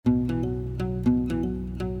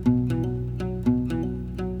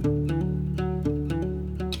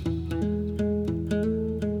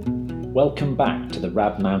Welcome back to the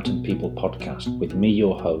Rab Mountain People podcast with me,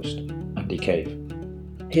 your host, Andy Cave.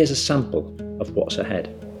 Here's a sample of what's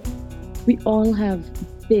ahead. We all have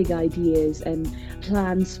big ideas and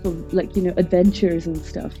plans for adventures and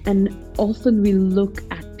stuff. And often we look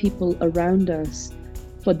at people around us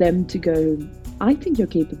for them to go, I think you're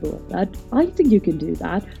capable of that. I think you can do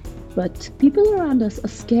that. But people around us are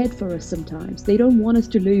scared for us sometimes. They don't want us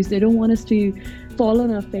to lose. They don't want us to fall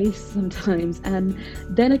on our face sometimes. And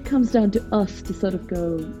then it comes down to us to sort of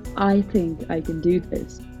go, I think I can do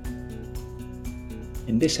this.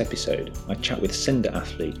 In this episode, I chat with cinder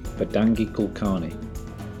athlete Vedangi Kulkarni.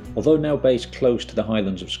 Although now based close to the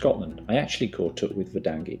Highlands of Scotland, I actually caught up with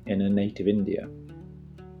Vedangi in her native India.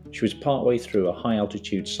 She was partway through a high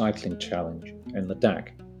altitude cycling challenge in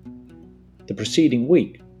Ladakh. The preceding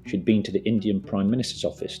week, she'd been to the Indian Prime Minister's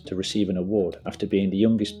office to receive an award after being the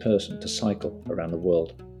youngest person to cycle around the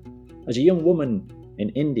world. As a young woman in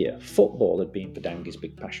India, football had been Vedangi's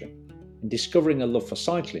big passion, and discovering a love for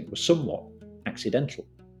cycling was somewhat accidental.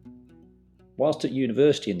 Whilst at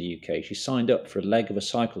university in the UK, she signed up for a leg of a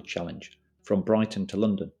cycle challenge from Brighton to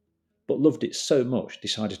London, but loved it so much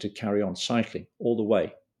decided to carry on cycling all the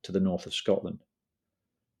way to the north of Scotland.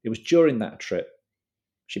 It was during that trip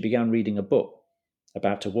she began reading a book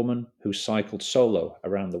about a woman who cycled solo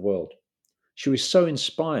around the world. She was so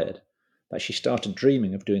inspired that she started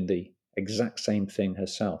dreaming of doing the exact same thing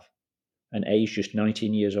herself. And aged just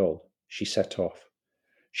 19 years old, she set off.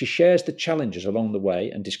 She shares the challenges along the way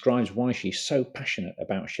and describes why she's so passionate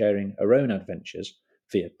about sharing her own adventures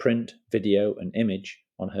via print, video, and image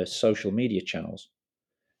on her social media channels,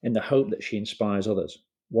 in the hope that she inspires others,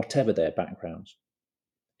 whatever their backgrounds.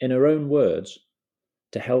 In her own words,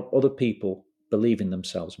 to help other people believe in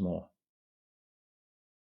themselves more.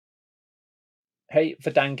 Hey,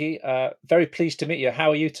 Vedangi, very pleased to meet you.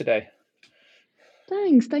 How are you today?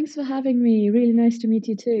 Thanks for having me. Really nice to meet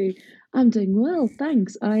you too. I'm doing well,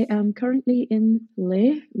 thanks. I am currently in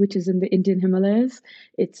Leh, which is in the Indian Himalayas.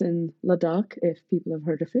 It's in Ladakh, if people have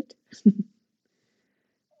heard of it.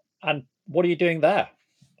 And what are you doing there?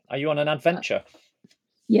 Are you on an adventure?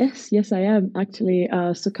 Yes, I am actually.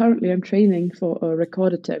 So currently I'm training for a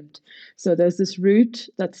record attempt. So there's this route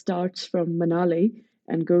that starts from Manali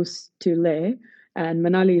and goes to Leh. And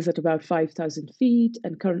Manali is at about 5,000 feet,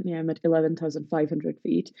 and currently I'm at 11,500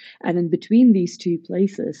 feet. And in between these two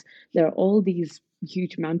places, there are all these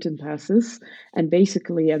huge mountain passes. And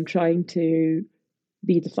basically, I'm trying to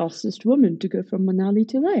be the fastest woman to go from Manali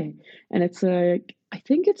to Leh. And I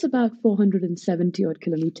think it's about 470 odd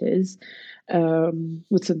kilometers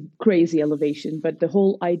with some crazy elevation. But the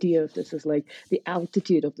whole idea of this is like the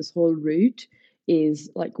altitude of this whole route is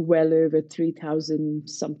like well over 3,000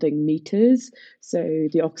 something meters. So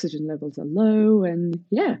the oxygen levels are low and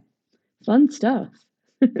yeah, fun stuff.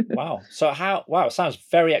 Wow. It sounds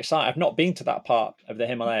very exciting. I've not been to that part of the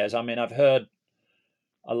Himalayas. I mean, I've heard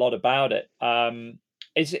a lot about it.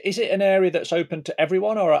 Is it an area that's open to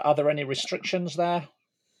everyone, or are there any restrictions there?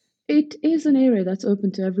 It is an area that's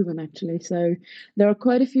open to everyone, actually. So there are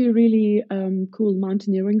quite a few really cool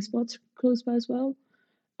mountaineering spots close by as well.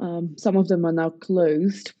 Some of them are now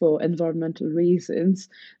closed for environmental reasons,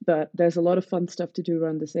 but there's a lot of fun stuff to do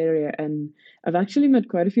around this area. And I've actually met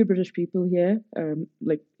quite a few British people here,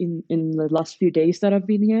 like in the last few days that I've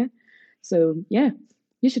been here. So yeah,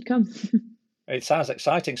 you should come. It sounds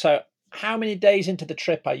exciting. So, how many days into the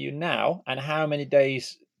trip are you now, and how many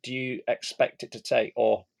days do you expect it to take?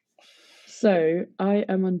 Or So I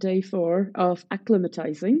am on day 4 of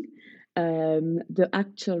acclimatizing. The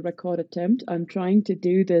actual record attempt, I'm trying to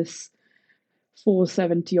do this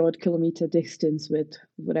 470 odd kilometer distance with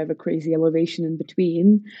whatever crazy elevation in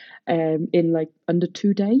between in like under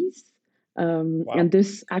 2 days. wow, And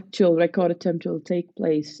this actual record attempt will take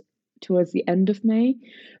place towards the end of May.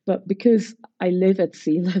 But because I live at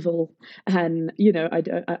sea level and,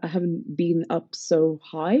 I haven't been up so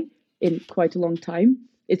high in quite a long time,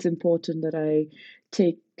 it's important that I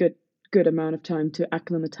take good amount of time to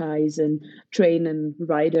acclimatize and train and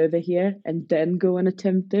ride over here and then go and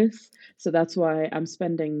attempt this. So that's why I'm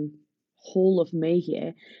spending whole of May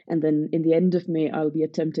here, and then in the end of May I'll be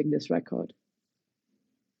attempting this record.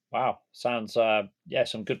 wow, sounds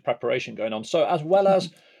some good preparation going on. So, as well as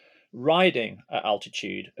riding at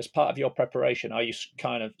altitude, as part of your preparation, are you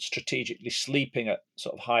kind of strategically sleeping at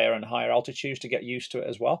sort of higher and higher altitudes to get used to it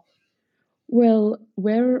as well? Well,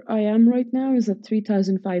 where I am right now is at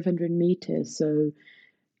 3,500 meters, so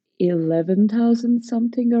 11,000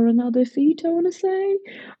 something or another feet, I want to say.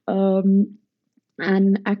 Um,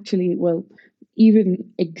 and actually, well,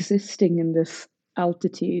 even existing in this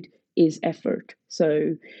altitude is effort.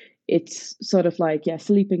 So it's sort of like, yeah,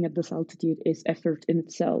 sleeping at this altitude is effort in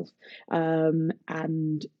itself.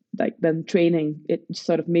 And like then training, it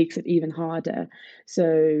sort of makes it even harder.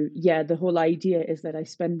 So yeah, the whole idea is that I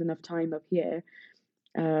spend enough time up here,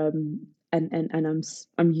 and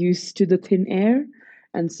I'm used to the thin air,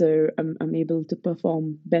 and so I'm able to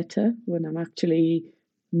perform better when I'm actually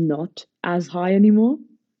not as high anymore.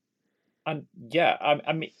 And yeah,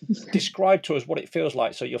 I mean, describe to us what it feels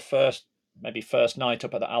like. So your maybe first night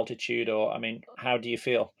up at the altitude, or I mean, how do you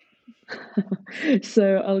feel?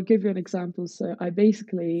 So I'll give you an example. So I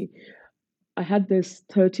had this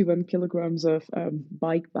 31 kilograms of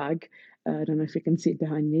bike bag. I don't know if you can see it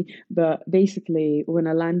behind me, but basically, when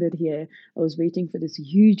I landed here, I was waiting for this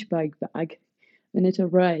huge bike bag. When it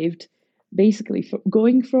arrived, basically,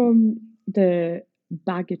 going from the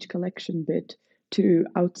baggage collection bit to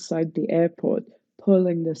outside the airport,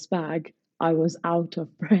 pulling this bag, I was out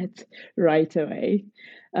of breath right away.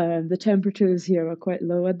 The temperatures here are quite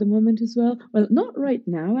low at the moment as well. Well, not right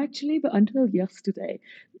now, actually, but until yesterday,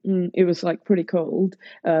 it was like pretty cold.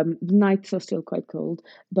 The nights are still quite cold,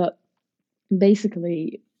 but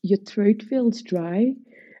basically, your throat feels dry.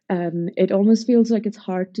 It almost feels like it's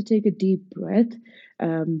hard to take a deep breath,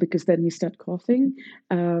 because then you start coughing.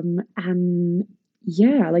 And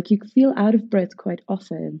yeah, like you feel out of breath quite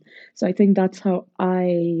often. So I think that's how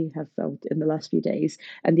I have felt in the last few days.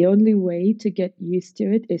 And the only way to get used to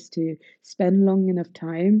it is to spend long enough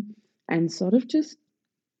time and sort of just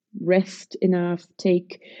rest enough,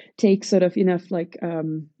 take sort of enough like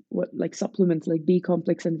what like supplements like B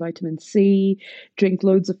complex and vitamin C, drink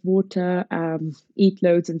loads of water, eat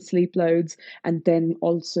loads and sleep loads, and then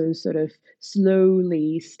also sort of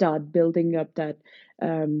slowly start building up that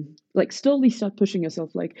like slowly start pushing yourself.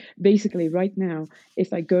 Like basically right now,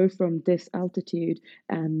 if I go from this altitude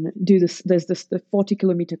and do this, there's this the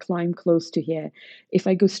 40-kilometer climb close to here. If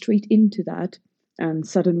I go straight into that, and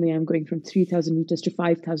suddenly I'm going from 3,000 meters to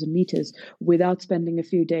 5,000 meters without spending a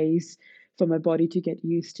few days for my body to get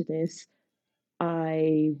used to this,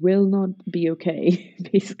 I will not be okay,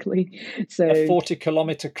 basically. A So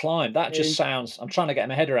 40-kilometer climb. That just sounds, I'm trying to get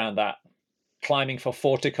my head around that. Climbing for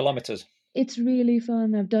 40 kilometers. it's really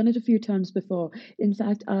fun. I've done it a few times before. In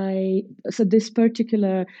fact, so this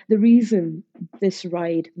particular, the reason this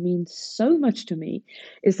ride means so much to me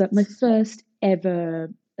is that my first ever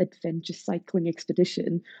adventure cycling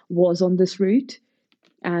expedition was on this route.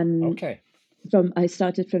 And Okay. I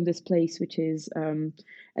started from this place, which is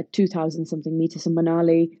at 2,000 something meters in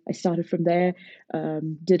Manali. I started from there,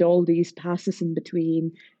 did all these passes in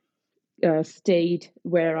between, stayed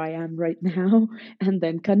where I am right now, and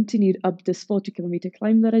then continued up this 40-kilometer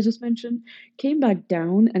climb that I just mentioned, came back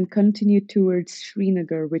down and continued towards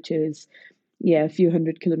Srinagar, which is, yeah, a few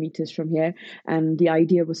hundred kilometers from here. And the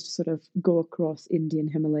idea was to sort of go across Indian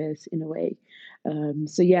Himalayas in a way.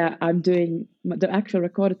 So yeah, I'm doing the actual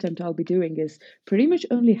record attempt I'll be doing is pretty much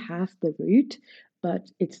only half the route, but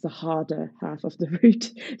it's the harder half of the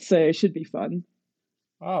route. So it should be fun.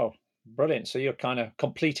 Oh, brilliant. So you're kind of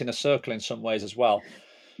completing a circle in some ways as well.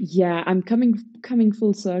 Yeah, I'm coming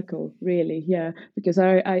full circle, really. Yeah, because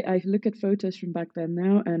I look at photos from back then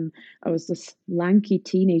now, and I was this lanky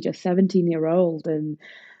teenager, 17-year-old, and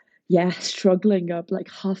yeah, struggling up, like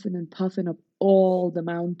huffing and puffing up all the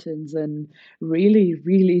mountains, and really,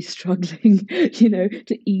 really struggling,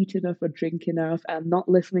 to eat enough or drink enough, and not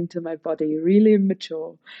listening to my body, really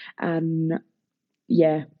immature. And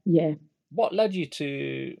yeah, yeah. What led you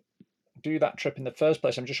to do that trip in the first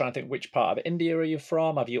place? I'm just trying to think, which part of India are you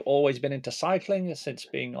from? Have you always been into cycling since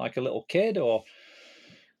being like a little kid, or?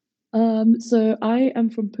 So I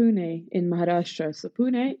am from Pune in Maharashtra. So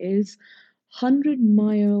Pune is 100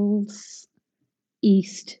 miles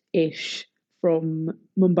east-ish from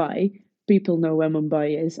Mumbai. People know where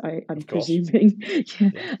Mumbai is, I'm Of course. presuming.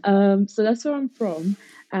 Yeah. Yeah. So that's where I'm from.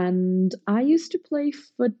 And I used to play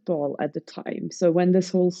football at the time. So when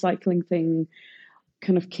this whole cycling thing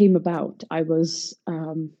kind of came about, I used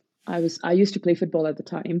to play football at the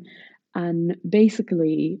time. And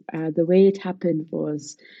basically, the way it happened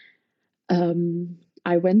was,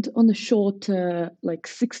 I went on a shorter, like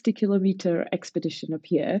 60-kilometer expedition up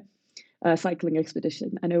here, cycling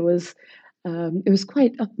expedition, and it was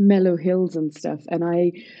quite up mellow hills and stuff. And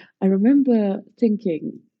I remember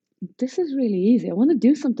thinking, this is really easy. I want to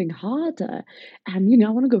do something harder, and I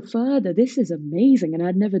want to go further. This is amazing, and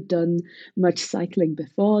I'd never done much cycling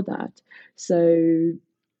before that. So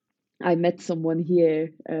I met someone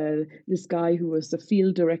here, this guy who was the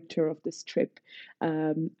field director of this trip.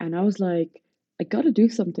 And I was like, I got to do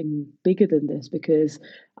something bigger than this because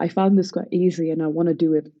I found this quite easy and I want to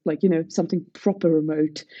do it like, something proper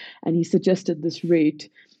remote. And he suggested this route.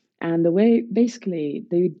 And the way basically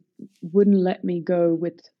they wouldn't let me go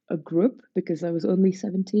with a group because I was only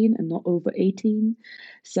 17 and not over 18.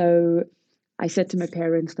 So I said to my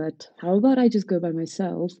parents that how about I just go by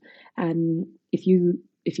myself, and if you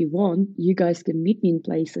want, you guys can meet me in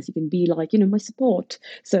places. You can be like, my support.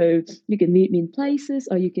 So you can meet me in places,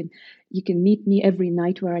 or you can meet me every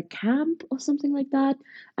night where I camp or something like that.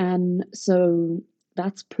 And so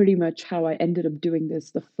that's pretty much how I ended up doing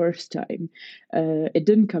this the first time. It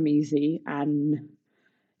didn't come easy, and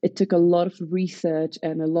it took a lot of research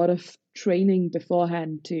and a lot of training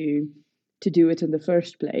beforehand to do it in the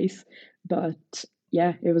first place. But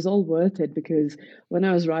yeah, it was all worth it because when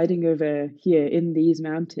I was riding over here in these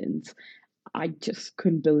mountains, I just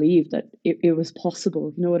couldn't believe that it was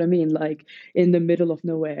possible. You know what I mean? Like in the middle of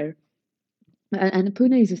nowhere. And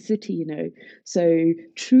Pune is a city, so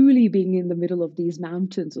truly being in the middle of these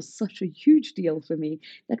mountains was such a huge deal for me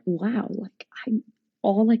that wow, like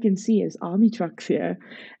all I can see is army trucks here,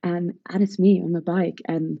 and it's me on the bike,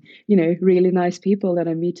 and really nice people that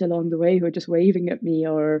I meet along the way who are just waving at me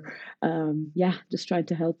or yeah, just trying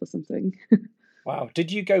to help or something. Wow.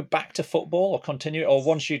 Did you go back to football or continue, or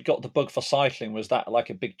once you'd got the bug for cycling, was that like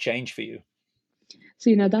a big change for you?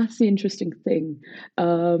 So that's the interesting thing.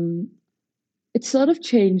 Um, it sort of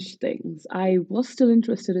changed things. I was still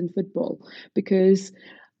interested in football because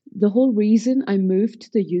the whole reason I moved to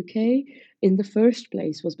the UK in the first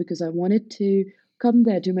place was because I wanted to come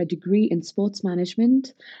there, do my degree in sports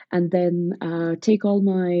management, and then take all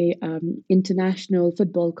my international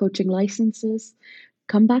football coaching licenses,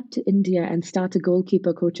 come back to India and start a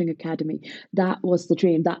goalkeeper coaching academy. That was the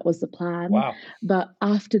dream, that was the plan. Wow. But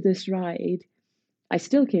after this ride, I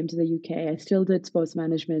still came to the UK. I still did sports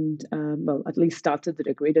management. Well, at least started the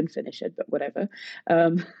degree, didn't finish it, but whatever.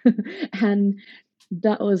 Um, and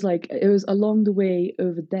that was like, it was along the way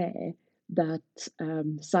over there that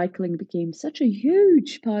cycling became such a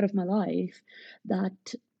huge part of my life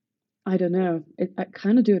that I don't know, I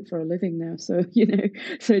kind of do it for a living now. So,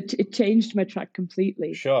 so it changed my track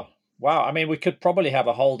completely. Sure. Wow. I mean, we could probably have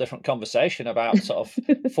a whole different conversation about sort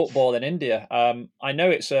of football in India. I know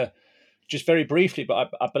it's just very briefly, but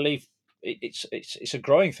I believe it's a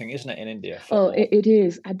growing thing, isn't it, in India, Oh, it, football? it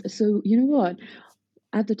is. So, you know what?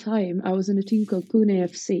 At the time, I was in a team called Pune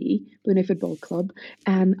FC, Pune Football Club,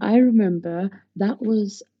 and I remember that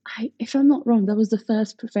was, if I'm not wrong, that was the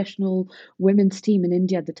first professional women's team in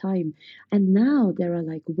India at the time. And now there are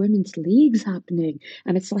like women's leagues happening,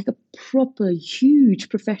 and it's like a proper huge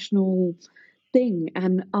professional thing.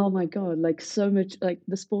 And oh my God, like so much, like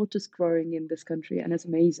the sport is growing in this country, and it's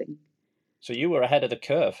amazing. So you were ahead of the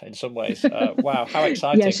curve in some ways. Wow, how Yeah, I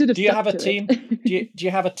exciting! should have Do you stuck have a to it. team? Do you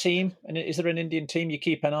have a team? And is there an Indian team you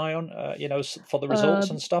keep an eye on? For the results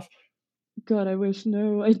um, and stuff. God, I wish.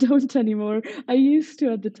 No, I don't anymore. I used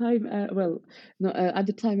to at the time. Well, no, at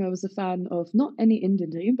the time I was a fan of not any Indian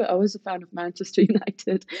team, but I was a fan of Manchester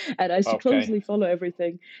United, and I used to Okay. closely follow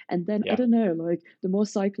everything. And then I Yeah. don't know, like the more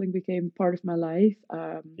cycling became part of my life,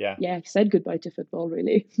 Yeah. yeah, I said goodbye to football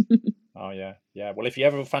really. Oh yeah. Yeah. Well, if you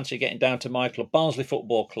ever fancy getting down to my club, Barnsley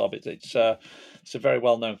Football Club, it's a very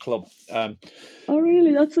well known club. Oh,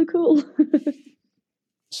 really? That's so cool.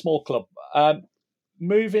 Small club.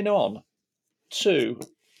 Moving on to,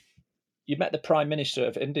 you met the Prime Minister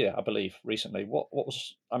of India, I believe, recently. What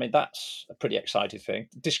was? I mean, that's a pretty exciting thing.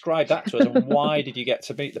 Describe that to us, and why did you get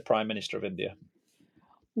to meet the Prime Minister of India?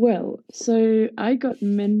 Well, so I got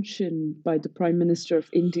mentioned by the Prime Minister of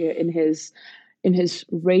India in his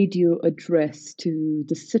radio address to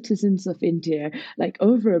the citizens of India. Like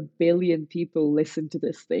over 1 billion people listen to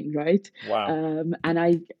this thing, right? Wow.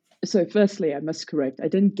 And so firstly, I must correct, I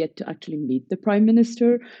didn't get to actually meet the Prime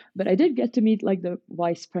Minister, but I did get to meet like the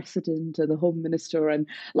Vice President and the Home Minister and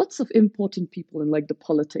lots of important people in like the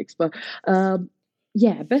politics. But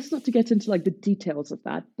yeah, best not to get into like the details of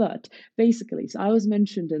that. But basically, so I was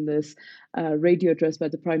mentioned in this radio address by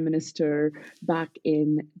the Prime Minister back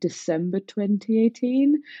in December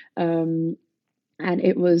 2018. Um, and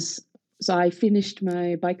it was, so I finished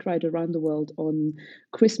my bike ride around the world on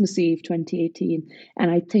Christmas Eve 2018.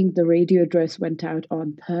 And I think the radio address went out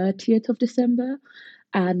on 30th of December.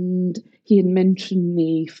 And he had mentioned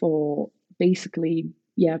me for basically,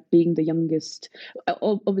 yeah, being the youngest.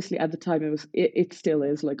 Obviously, at the time, it still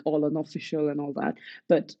is like all unofficial and all that.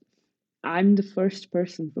 But I'm the first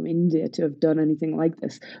person from India to have done anything like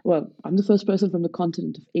this. Well, I'm the first person from the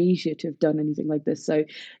continent of Asia to have done anything like this. So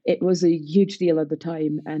it was a huge deal at the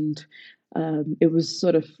time. And it was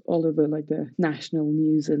sort of all over like the national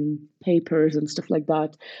news and papers and stuff like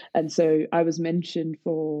that. And so I was mentioned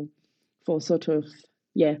for sort of,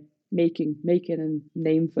 yeah, making a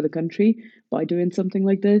name for the country by doing something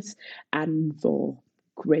like this, and for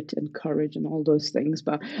grit and courage and all those things.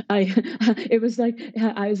 But I it was like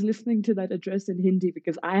I was listening to that address in Hindi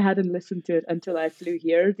because I hadn't listened to it until I flew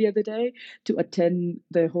here the other day to attend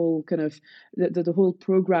the whole kind of the whole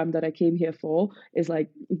program that I came here for. Is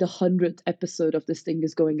like the 100th episode of this thing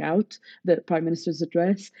is going out, the Prime Minister's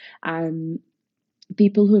address, and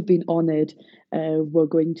people who have been honored were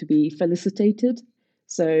going to be felicitated.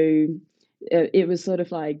 So it was sort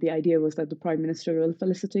of like the idea was that the prime minister will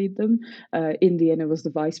felicitate them. In the end, it was the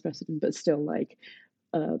vice president, but still, like,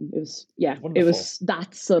 it was, yeah, Wonderful. It was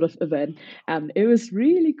that sort of event, and it was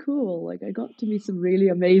really cool. Like, I got to meet some really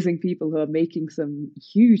amazing people who are making some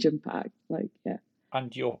huge impact. Like, yeah.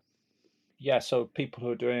 And so people who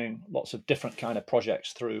are doing lots of different kind of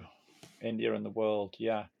projects through India and the world,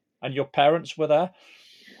 yeah. And your parents were there?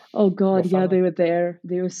 Oh God, yeah, they were there.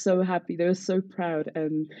 They were so happy. They were so proud,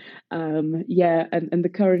 and yeah, and the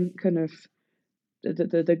current kind of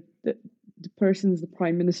the person's the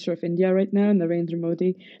Prime Minister of India right now, Narendra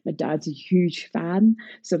Modi. My dad's a huge fan,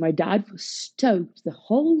 so my dad was stoked the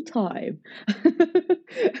whole time.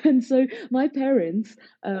 And so my parents,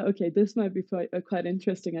 okay, this might be quite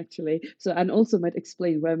interesting actually. So, and also might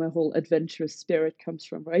explain where my whole adventurous spirit comes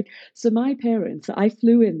from, right? So my parents, I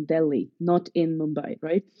flew in Delhi, not in Mumbai,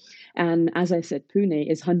 right? And as I said,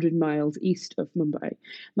 Pune is 100 miles east of Mumbai.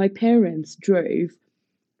 My parents drove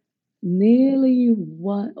nearly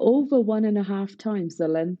over 1.5 times the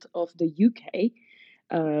length of the UK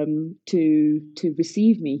to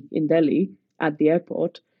receive me in Delhi at the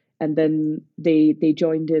airport, and then they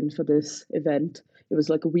joined in for this event. It was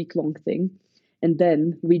like a week-long thing, and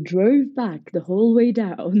then we drove back the whole way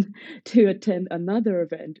down to attend another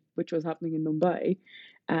event which was happening in Mumbai,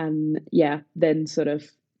 and yeah, then sort of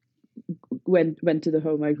went to the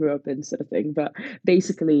home I grew up in, sort of thing. But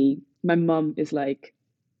basically, my mum is like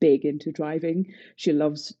big into driving. She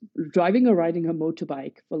loves driving or riding her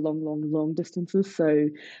motorbike for long distances. So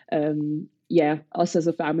yeah, us as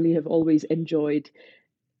a family have always enjoyed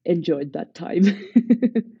that time.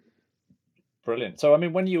 Brilliant. So I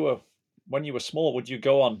mean, when you were small, would you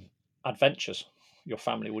go on adventures? Your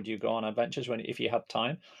family, would you go on adventures if you had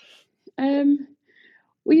time?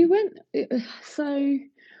 We went, so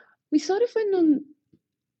we sort of went on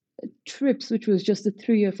trips which was just the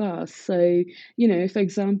three of us. So, you know, for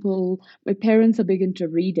example, my parents are big into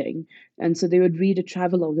reading, and so they would read a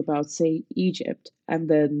travelogue about, say, Egypt, and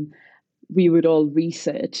then we would all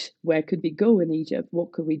research where could we go in Egypt,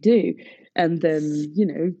 what could we do, and then, you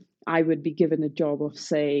know, I would be given a job of,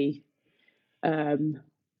 say,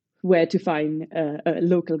 where to find a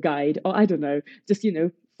local guide, or I don't know, just, you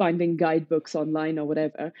know, finding guidebooks online or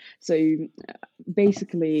whatever. So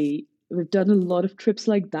basically, we've done a lot of trips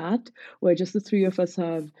like that, where just the three of us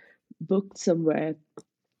have booked somewhere.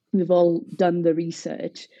 We've all done the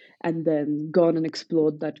research and then gone and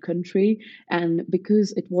explored that country. And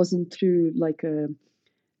because it wasn't through like a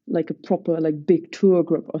proper like big tour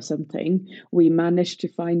group or something, we managed to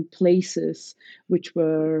find places which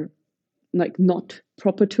were like not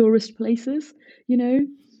proper tourist places, you know.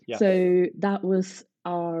 Yeah. So that was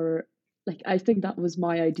our, like, I think that was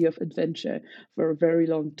my idea of adventure for a very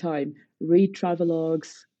long time. Read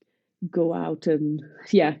travelogues, go out and,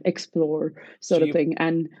 yeah, explore, sort of thing.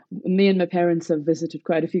 And me and my parents have visited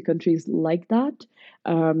quite a few countries like that.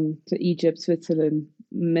 So Egypt, Switzerland,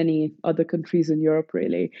 many other countries in Europe,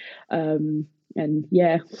 really. And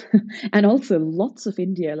yeah, and also lots of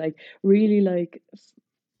India, like really like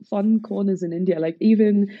fun corners in India. Like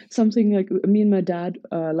even something like me and my dad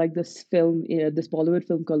like this film, this Bollywood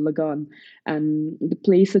film called Lagan, and the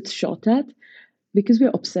place it's shot at. Because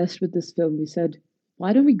we're obsessed with this film, we said,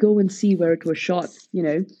 why don't we go and see where it was shot? You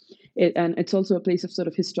know, and it's also a place of sort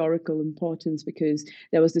of historical importance because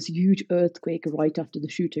there was this huge earthquake right after the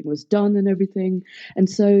shooting was done and everything, and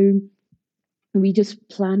so we just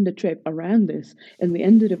planned a trip around this, and we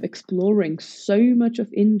ended up exploring so much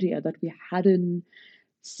of India that we hadn't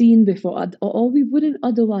seen before or we wouldn't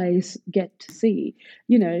otherwise get to see.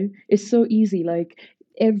 You know, it's so easy. Like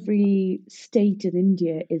every state in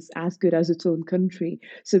India is as good as its own country.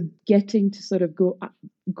 So getting to sort of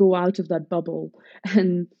go out of that bubble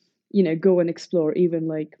and, you know, go and explore even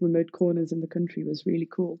like remote corners in the country was really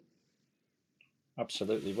cool.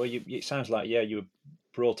 Absolutely. Well, it sounds like, yeah, you were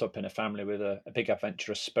brought up in a family with a big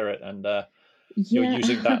adventurous spirit, and you're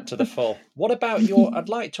using that to the full. What about I'd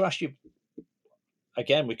like to ask you,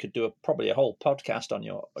 again, we could do probably a whole podcast on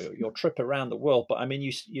your trip around the world. But I mean,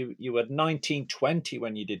 you were 19, 20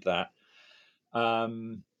 when you did that.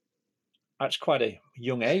 That's quite a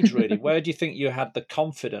young age, really. Where do you think you had the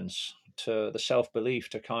confidence to the self belief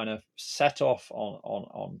to kind of set off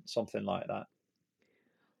on something like that?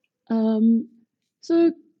 Um,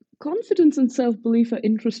 so confidence and self-belief are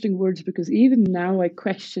interesting words because even now I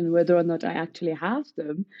question whether or not I actually have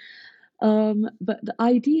them. But the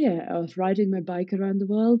idea of riding my bike around the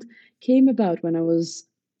world came about when I was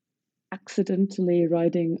accidentally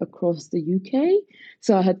riding across the UK.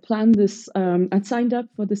 So I had planned this, I'd signed up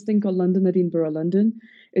for this thing called London, Edinburgh, London.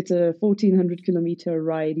 It's a 1,400 kilometer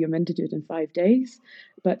ride. You're meant to do it in 5 days.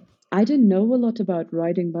 But I didn't know a lot about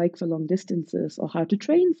riding bike for long distances or how to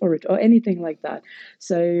train for it or anything like that.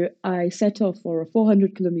 So I set off for a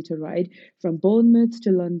 400 kilometer ride from Bournemouth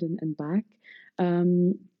to London and back.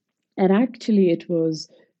 Um, and actually, it was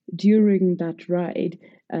during that ride,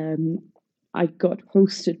 um, I got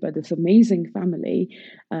hosted by this amazing family.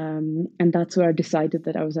 And that's where I decided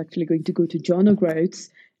that I was actually going to go to John O'Groats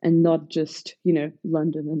and not just,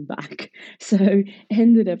 London and back. So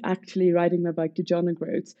ended up actually riding my bike to John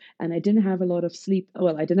O'Groats. And I didn't have a lot of sleep.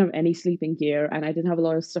 Well, I didn't have any sleeping gear and I didn't have a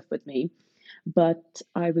lot of stuff with me. But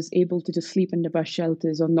I was able to just sleep in the bus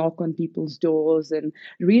shelters or knock on people's doors and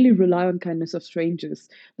really rely on kindness of strangers.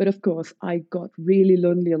 But of course, I got really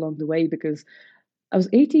lonely along the way because I was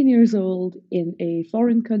 18 years old in a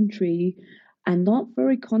foreign country and not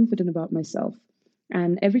very confident about myself.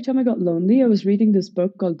 And every time I got lonely, I was reading this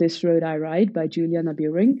book called This Road I Ride by Juliana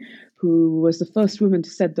Buring, who was the first woman to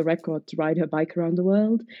set the record to ride her bike around the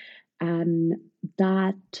world. And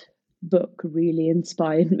that book really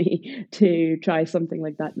inspired me to try something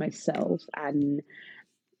like that myself. And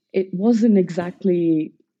it wasn't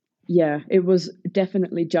exactly, yeah, it was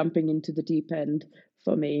definitely jumping into the deep end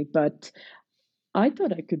for me, but I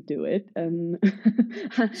thought I could do it. And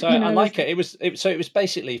So when I I was, like it. So it was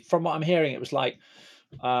basically, from what I'm hearing, it was like,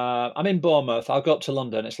 I'm in Bournemouth. I'll go up to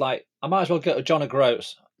London. It's like I might as well go to John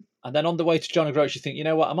O'Groats, and then on the way to John O'Groats, you think, you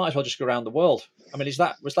know what, I might as well just go around the world. I mean,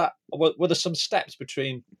 were there some steps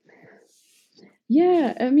between?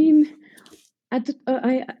 yeah, I mean,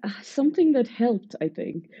 something that helped, I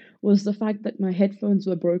think, was the fact that my headphones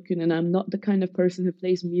were broken and I'm not the kind of person who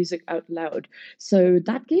plays music out loud. So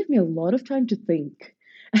that gave me a lot of time to think.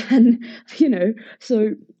 And,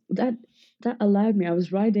 so that that allowed me. I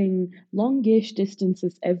was riding longish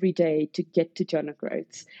distances every day to get to John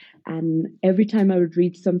O'Groats. And every time I would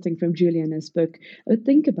read something from Juliana's book, I would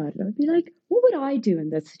think about it. I'd be like, what would I do in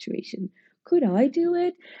that situation? Could I do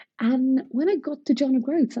it? And when I got to John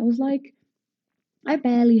O'Groats, I was like, I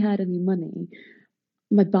barely had any money.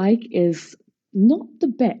 My bike is not the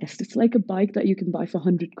best. It's like a bike that you can buy for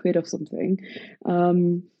 100 quid or something.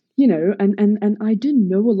 Um, and I didn't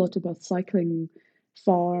know a lot about cycling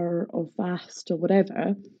far or fast or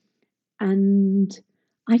whatever. And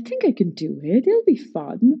I think I can do it. It'll be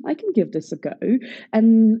fun. I can give this a go.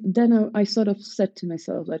 And then I sort of said to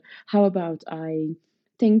myself that, how about I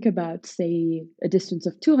think about, say, a distance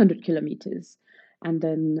of 200 kilometers and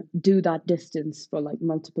then do that distance for like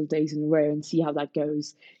multiple days in a row and see how that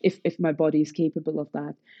goes, if my body is capable of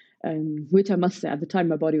that. Which I must say, at the time,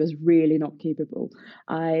 my body was really not capable.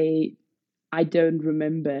 I I don't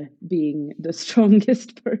remember being the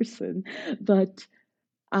strongest person, but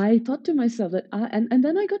I thought to myself that, and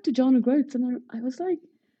then I got to John O'Groats and I was like,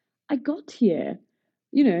 I got here,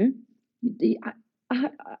 you know, the,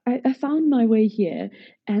 I found my way here.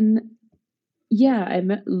 And yeah, I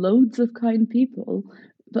met loads of kind people,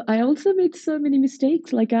 but I also made so many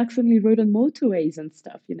mistakes, like I accidentally rode on motorways and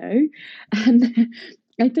stuff. And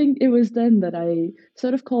I think it was then that I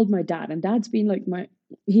sort of called my dad, and dad's been like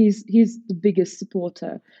he's the biggest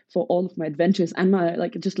supporter for all of my adventures and my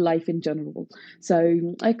like just life in general.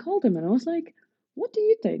 So I called him and I was like, "What do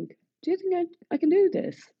you think? Do you think I can do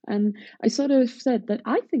this?" And I sort of said that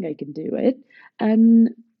I think I can do it, and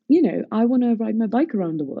I want to ride my bike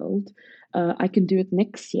around the world. I can do it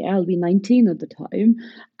next year. I'll be 19 at the time,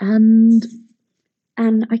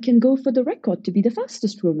 and I can go for the record to be the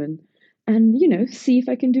fastest woman, and see if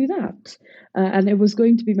I can do that. And it was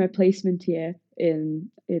going to be my placement year in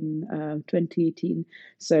 2018.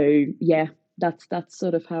 So yeah, that's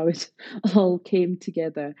sort of how it all came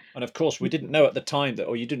together. And of course, we didn't know at the time that,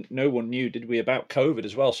 or you didn't, no one knew, did we, about COVID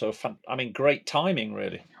as well? So, I mean, great timing,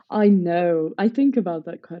 really. I know. I think about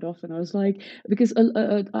that quite often. I was like, because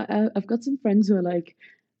I've got some friends who are like,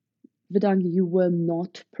 Vedangi, you were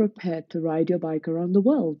not prepared to ride your bike around the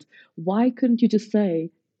world. Why couldn't you just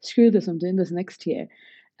say, screw this, I'm doing this next year?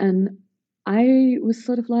 And I was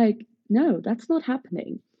sort of like, no, that's not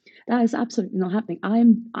happening. That is absolutely not happening.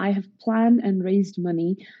 I have planned and raised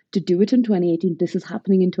money to do it in 2018. This is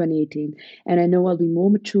happening in 2018. And I know I'll be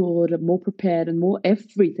more matured and more prepared and more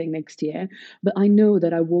everything next year. But I know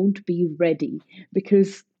that I won't be ready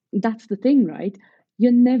because that's the thing, right?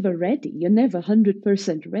 You're never ready. You're never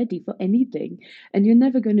 100% ready for anything. And you're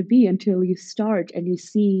never going to be until you start and you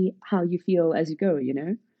see how you feel as you go, you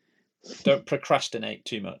know? Don't procrastinate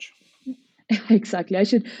too much. Exactly. I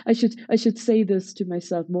should say this to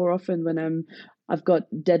myself more often when I've got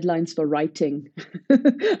deadlines for writing.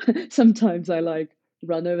 Sometimes I like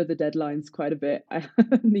run over the deadlines quite a bit. I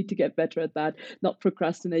need to get better at that, not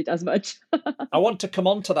procrastinate as much. I want to come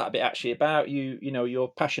on to that a bit actually about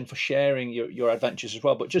your passion for sharing your adventures as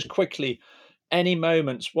well. But just quickly, any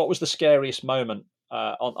moments? What was the scariest moment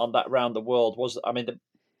on that round the world? Well,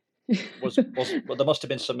 there must have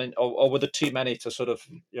been something, or were there too many to sort of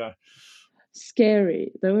yeah?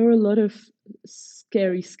 Scary. There were a lot of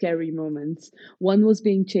scary moments. One was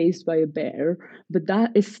being chased by a bear, but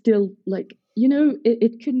that is still like,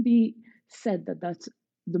 it can be said that that's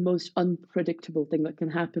the most unpredictable thing that can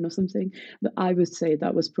happen or something. But I would say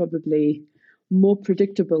that was probably more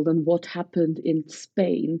predictable than what happened in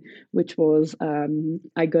Spain, which was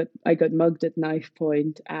I got mugged at knife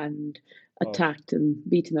point and Oh, attacked and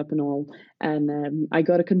beaten up and all, and I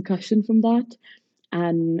got a concussion from that.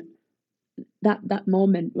 And that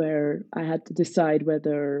moment where I had to decide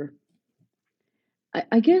whether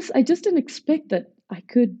I guess I just didn't expect that I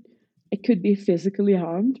could be physically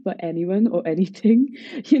harmed by anyone or anything,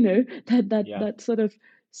 that that yeah. that sort of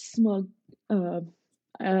smug uh,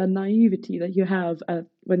 naivety that you have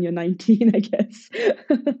when you're 19, I guess.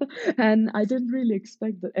 And I didn't really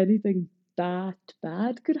expect that anything that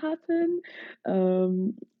bad could happen.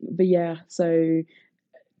 But yeah, so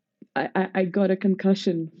I got a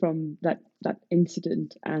concussion from that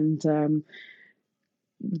incident, and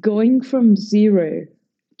going from zero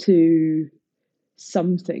to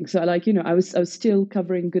something. So like, I was still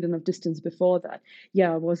covering good enough distance before that.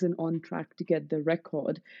 Yeah, I wasn't on track to get the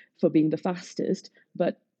record for being the fastest,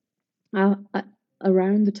 but I,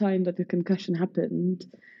 around the time that the concussion happened,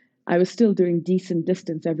 I was still doing decent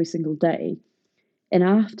distance every single day. And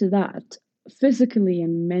after that, physically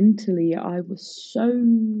and mentally, I was so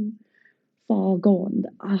far gone.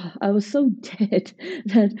 I was so dead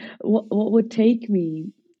that what would take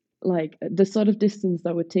me, like the sort of distance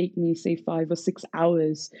that would take me, say, 5 or 6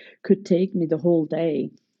 hours, could take me the whole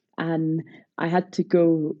day. And I had to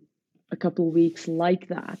go a couple of weeks like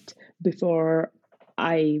that before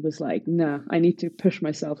I was like, no, I need to push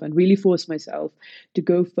myself and really force myself to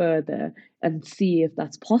go further and see if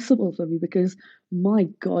that's possible for me. Because my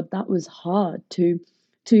God, that was hard to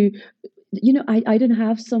I didn't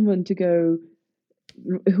have someone to go.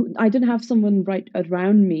 I didn't have someone right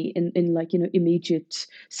around me in like, immediate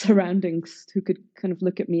surroundings who could kind of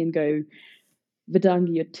look at me and go,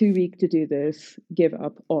 Vedangi, you're too weak to do this, give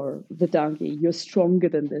up, or Vedangi, you're stronger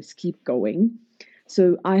than this, keep going.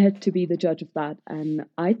 So I had to be the judge of that, and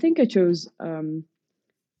I think I chose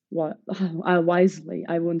what wisely.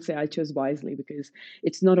 I won't say I chose wisely, because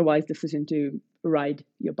it's not a wise decision to ride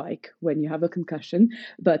your bike when you have a concussion.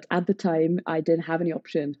 But at the time, I didn't have any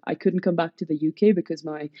option. I couldn't come back to the UK because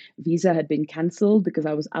my visa had been cancelled because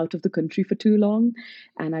I was out of the country for too long.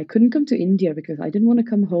 And I couldn't come to India because I didn't want to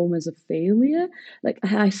come home as a failure. Like,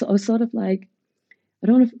 I was sort of like, I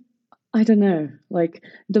don't know if I don't know. Like,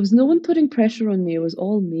 there was no one putting pressure on me. It was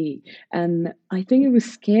all me. And I think it was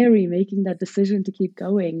scary making that decision to keep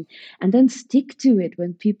going and then stick to it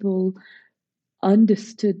when people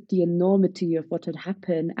understood the enormity of what had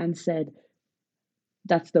happened and said,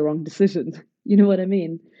 that's the wrong decision. You know what I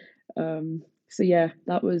mean? So yeah,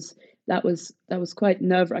 that was quite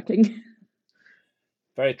nerve-wracking.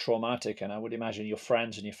 Very traumatic, and I would imagine your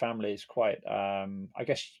friends and your family is quite. I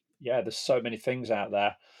guess yeah. There's so many things out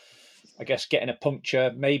there. I guess getting a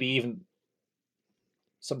puncture, maybe even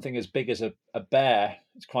something as big as a bear,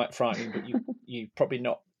 is quite frightening. But you probably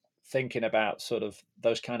not thinking about sort of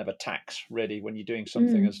those kind of attacks really when you're doing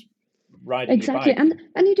something Mm, as riding your exactly. bike.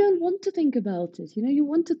 And you don't want to think about it. You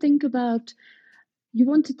want to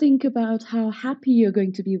think about how happy you're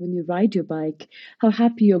going to be when you ride your bike, how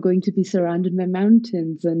happy you're going to be surrounded by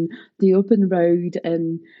mountains and the open road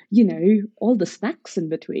and, all the snacks in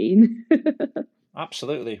between.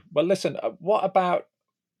 Absolutely. Well, listen. What about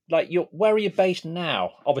like your? Where are you based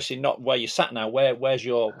now? Obviously, not where you sat now. Where is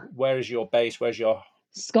your base? Where's your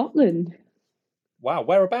Scotland, wow?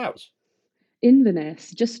 Whereabouts?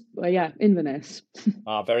 Inverness, just, well, yeah, Inverness.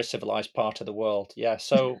 Ah, very civilized part of the world. Yeah.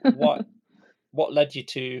 So what led you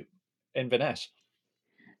to Inverness?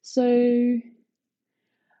 So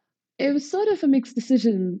it was sort of a mixed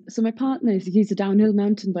decision. So my partner he's a downhill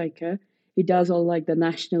mountain biker. He does all like the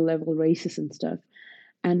national level races and stuff.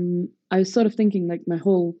 And I was sort of thinking like my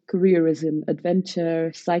whole career is in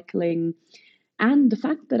adventure, cycling. and the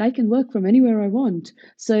fact that I can work from anywhere I want.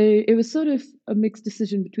 So it was sort of a mixed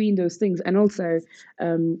decision between those things. And also,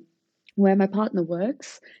 um, where my partner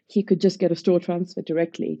works, he could just get a store transfer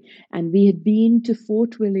directly. And we had been to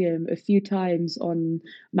Fort William a few times on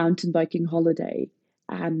mountain biking holiday.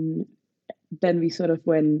 And then we sort of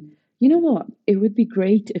went, you know what? It would be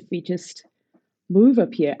great if we just move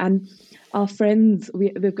up here. And our friends,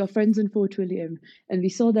 we've got friends in Fort William, and we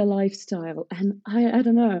saw their lifestyle. And I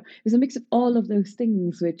don't know, it was a mix of all of those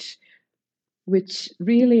things which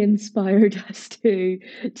really inspired us to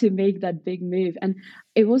make that big move. And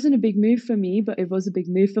it wasn't a big move for me, but it was a big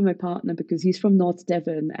move for my partner because he's from North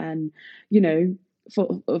Devon, and you know,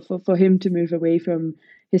 for him to move away from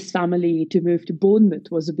his family to move to Bournemouth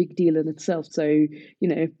was a big deal in itself. So, you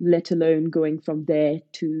know, let alone going from there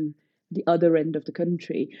to the other end of the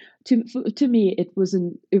country. To me, it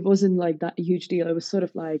wasn't like that a huge deal. It was sort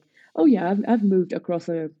of like, oh yeah, I've moved across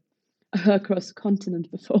a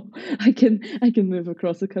continent before. I can move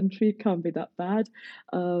across a country. It can't be that bad.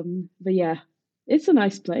 But yeah, it's a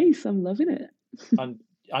nice place. I'm loving it. And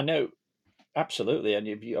I know absolutely, and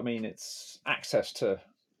I mean, it's access to,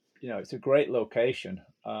 it's a great location.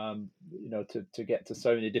 To get to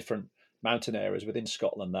so many different mountain areas within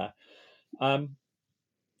Scotland there. Um,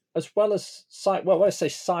 as well as well, when I say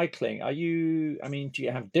cycling, I mean, do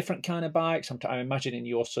you have different kind of bikes? I'm imagining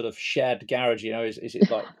your sort of shared garage. Is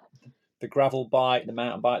it like the gravel bike, the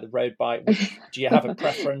mountain bike, the road bike? Which do you have a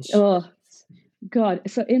preference? Oh God!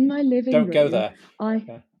 So in my living Don't go room, there. I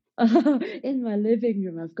Okay. in my living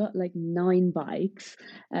room, I've got like 9 bikes.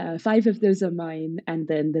 Five of those are mine, and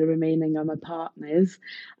then the remaining are my partner's.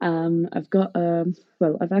 I've got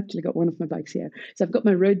well, I've actually got one of my bikes here. So I've got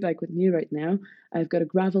my road bike with me right now. I've got a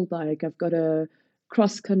gravel bike. I've got a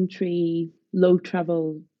cross country low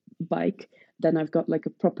travel bike. Then I've got like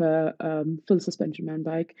a proper full suspension mountain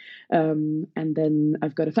bike, and then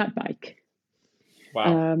I've got a fat bike.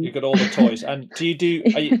 Wow, you Um, got all the toys. And do you do?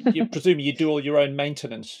 You presume you do all your own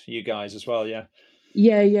maintenance, you guys as well? Yeah.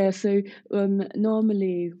 Yeah, yeah. So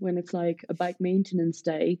normally when it's like a bike maintenance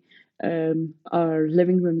day, our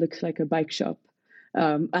living room looks like a bike shop.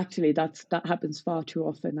 Actually, that happens far too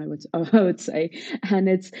often, I would I would say, and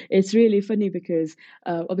it's really funny because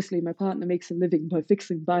obviously my partner makes a living by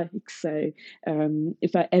fixing bikes. So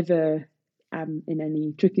if I ever am in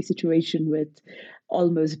any tricky situation with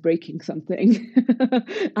almost breaking something,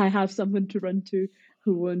 I have someone to run to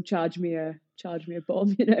who won't charge me a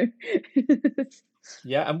bomb, you know.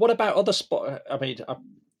 Yeah. And what about other sport? I mean,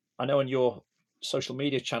 I know on your social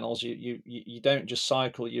media channels, you don't just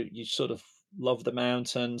cycle. You sort of love the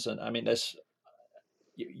mountains, and I mean, there's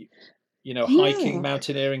you, you, hiking, Yeah.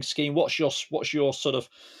 mountaineering, skiing. What's your sort of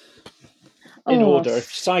in Oh, order?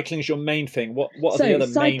 If cycling is your main thing, what are the so other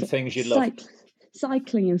main things you love?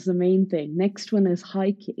 cycling is the main thing. Next one is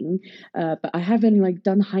hiking, but I haven't like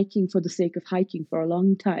done hiking for the sake of hiking for a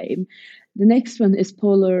long time. The next one is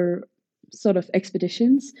polar sort of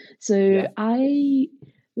expeditions. So Yeah. I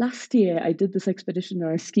last year I did this expedition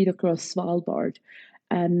where I skied across Svalbard,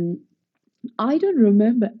 and I don't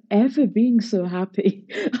remember ever being so happy.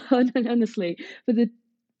 Honestly,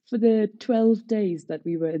 for the 12 days that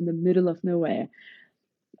we were in the middle of nowhere,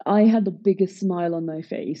 I had the biggest smile on my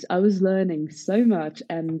face. I was learning so much,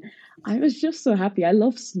 and I was just so happy. I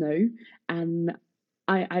love snow, and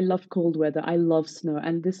I love cold weather. I love snow,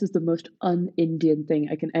 and this is the most un-Indian thing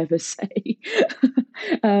I can ever say.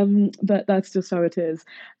 But that's just how it is.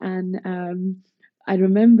 And I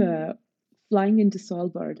remember flying into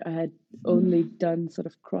Svalbard. I had only done sort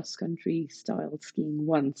of cross-country style skiing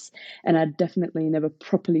once, and I'd definitely never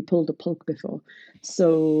properly pulled a pulk before.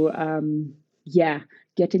 So yeah,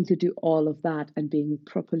 getting to do all of that and being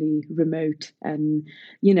properly remote, and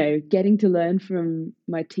getting to learn from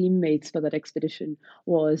my teammates for that expedition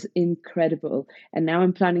was incredible. And now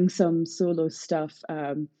I'm planning some solo stuff,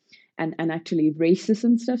 and actually races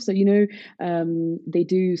and stuff. So they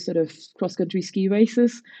do sort of cross country ski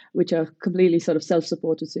races which are completely sort of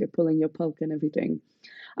self-supported, so you're pulling your pulk and everything.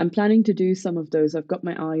 I'm planning to do some of those. I've got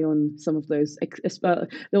my eye on some of those. The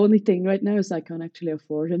only thing right now is I can't actually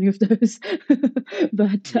afford any of those.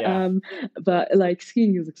 but Yeah. but like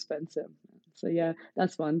skiing is expensive. So yeah,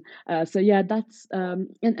 that's fun. So yeah, that's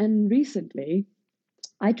and recently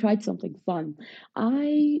I tried something fun.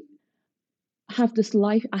 I I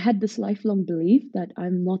had this lifelong belief that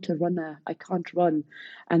I'm not a runner. I can't run.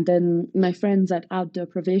 And then my friends at Outdoor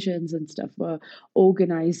Provisions and stuff were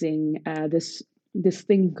organizing this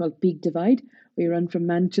thing called Peak Divide. We run from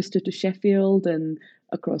Manchester to Sheffield and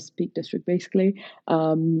across Peak District basically.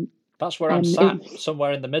 That's where I'm And sat,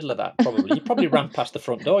 somewhere in the middle of that, probably. You probably ran past the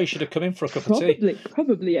front door. You should have come in for a cup of tea.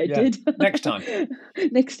 Probably I Yeah. did. Next time.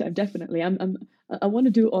 Next time, definitely. I want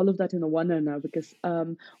to do all of that in a one now, because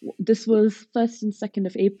this was 1st and 2nd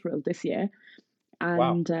of April this year.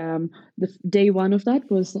 Wow. And the day one of that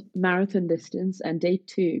was marathon distance, and day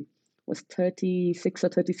two was 36 or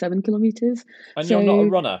 37 kilometers. And you're not a So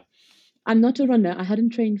runner? I'm not a runner. I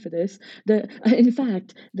hadn't trained for this. In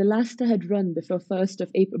fact, the last I had run before 1st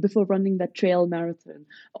of April, before running that trail marathon,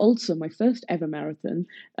 also my first ever marathon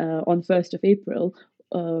on 1st of April.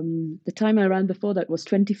 The time I ran before that was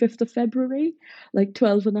 25th of February, like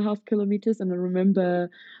 12 and a half kilometers. And I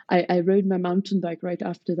remember I rode my mountain bike right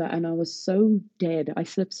after that, and I was so dead. I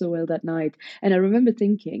slept so well that night. And I remember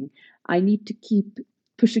thinking, I need to keep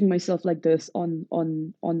pushing myself like this on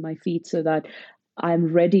my feet, so that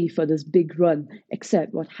I'm ready for this big run.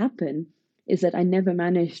 Except what happened is that I never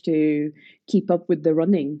managed to keep up with the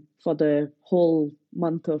running for the whole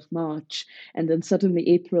month of March. And then suddenly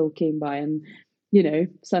April came by, and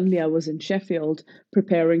suddenly I was in Sheffield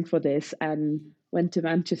preparing for this, and went to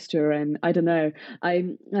Manchester. And I don't know, I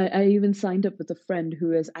even signed up with a friend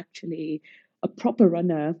who is actually a proper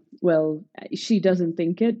runner. Well, she doesn't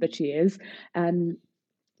think it, but she is. And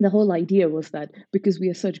the whole idea was that because we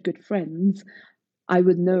are such good friends, I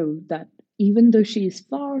would know that even though she is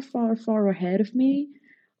far, far, far ahead of me,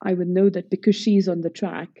 I would know that because she's on the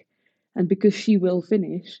track and because she will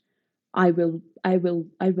finish, I will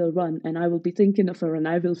run, and I will be thinking of her, and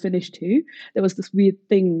I will finish too. There was this weird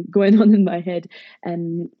thing going on in my head.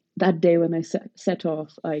 And that day when I set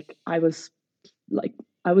off, like I was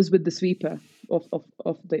with the sweeper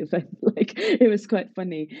of the event. Like, it was quite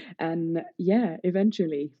funny. And yeah,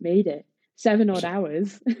 eventually made it. 7 odd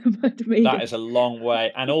hours, but made That it. is a long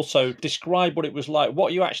way. And also, describe what it was like.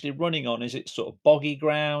 What are you actually running on? Is it sort of boggy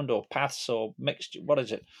ground or paths or mixed? What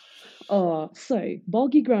is it? Oh, so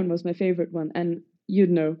boggy ground was my favorite one, and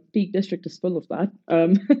Peak District is full of that.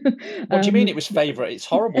 What do you mean it was favourite? It's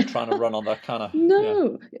horrible trying to run on that kind of, yeah.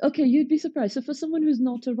 No, okay, you'd be surprised. So for someone who's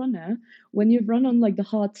not a runner, when you run on like the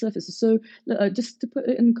hard surfaces, so just to put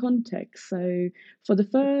it in context, so for the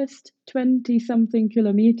first 20 something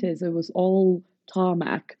kilometers, it was all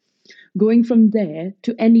tarmac. Going from there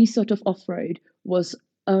to any sort of off-road was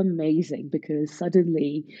amazing, because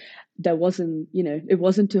suddenly there wasn't, it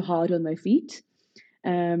wasn't too hard on my feet.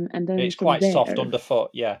 And then It's from quite soft there, underfoot,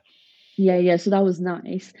 yeah. yeah, so that was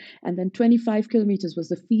nice. And then 25 kilometers was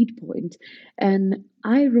the feed point. And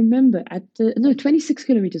I remember no, 26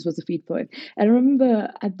 kilometers was the feed point. And I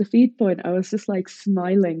remember at the feed point, I was just like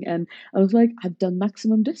smiling, and I was like, I've done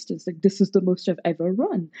maximum distance. Like, this is the most I've ever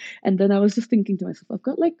run. And then I was just thinking to myself, I've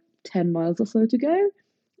got like 10 miles or so to go.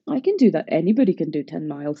 I can do that. Anybody can do 10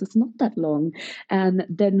 miles. It's not that long. And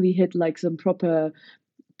then we hit like some proper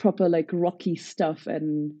like rocky stuff,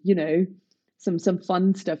 and some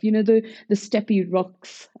fun stuff, the steppy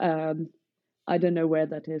rocks. I don't know where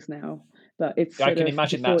that is now, but it's I sort can of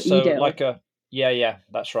imagine before that. So Edale. like yeah,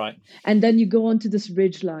 that's right. And then you go onto this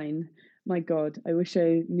ridge line. My God, I wish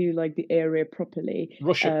I knew like the area properly.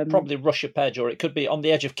 Probably Russia Pedge, or it could be on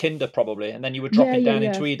the edge of Kinder probably, and then you were Yeah, dropping yeah, down yeah.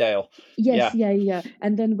 into Edale. Yes, Yeah. yeah.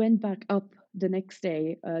 And then went back up the next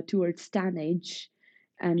day towards Stanage,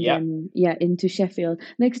 and Yeah. then into Sheffield.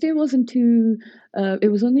 Next day wasn't too.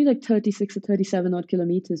 It was only like 36 or 37 odd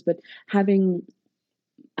kilometers, but having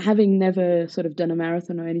never sort of done a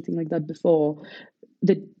marathon or anything like that before,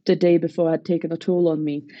 the day before had taken a toll on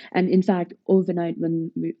me. And in fact, overnight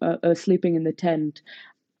when we sleeping in the tent,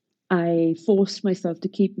 I forced myself to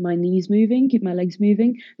keep my knees moving, keep my legs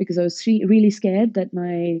moving, because I was really scared that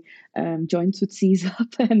my joints would seize up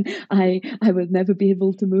and I would never be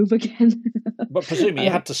able to move again. But presumably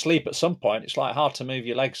you had to sleep at some point. It's like hard to move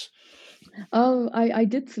your legs. Oh, I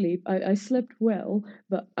did sleep. I slept well,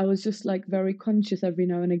 but I was just like very conscious every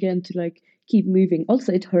now and again to like keep moving.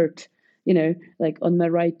 Also, it hurt, like on my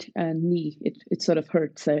right knee, it sort of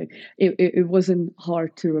hurt. So it wasn't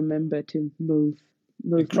hard to remember to move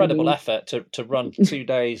my Incredible knee. effort to run 2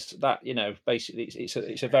 days. That basically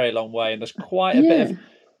it's a very long way, and there's quite a bit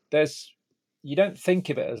Yeah. of you don't think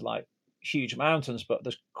of it as like huge mountains, but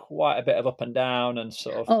there's quite a bit of up and down and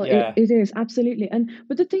sort of Oh, yeah. it is absolutely.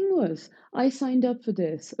 But the thing was, I signed up for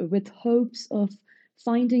this with hopes of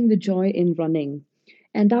finding the joy in running.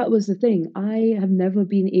 And that was the thing. I have never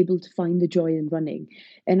been able to find the joy in running.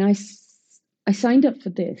 And I signed up for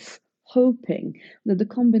this hoping that the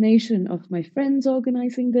combination of my friends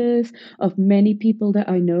organizing this, of many people that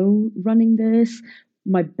I know running this,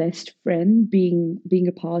 my best friend being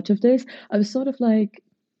a part of this, I was sort of like,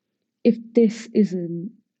 if this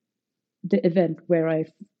isn't the event where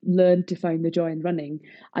I've learned to find the joy in running,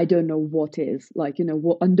 I don't know what is, like,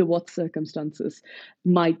 under what circumstances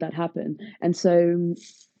might that happen. And so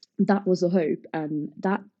that was a hope, and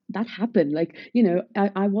that happened. Like,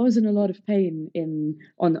 I was in a lot of pain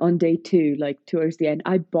on day two, like towards the end.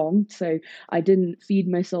 I bonked, so I didn't feed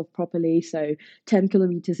myself properly. So 10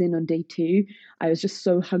 kilometers in on day two, I was just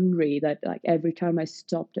so hungry that, like, every time I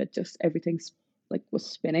stopped, it just everything's like was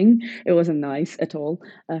spinning. It wasn't nice at all.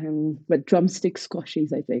 But drumstick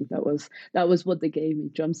squashies, I think that was what they gave me,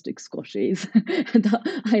 drumstick squashies. And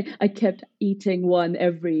I kept eating one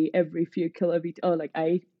every few kilometers. Oh, like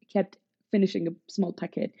I kept finishing a small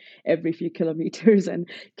packet every few kilometers and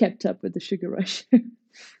kept up with the sugar rush.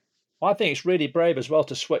 I think it's really brave as well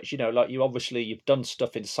to switch. Like you've done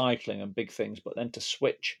stuff in cycling and big things, but then to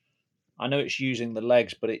switch. I know it's using the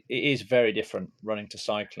legs, but it is very different running to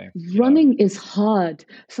cycling. Running is hard.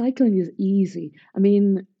 Cycling is easy. I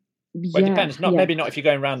mean, Well, it yeah, depends. yeah. Maybe not if you're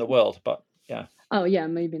going around the world, but yeah. Oh yeah,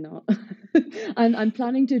 maybe not. I'm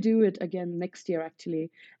planning to do it again next year.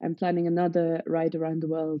 Actually, I'm planning another ride around the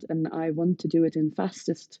world, and I want to do it in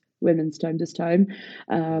fastest women's time this time.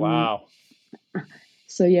 Wow.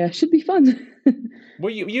 So yeah, should be fun. Well,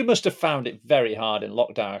 you must have found it very hard in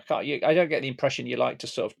lockdown. I don't get the impression you like to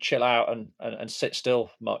sort of chill out and sit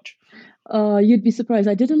still much. You'd be surprised.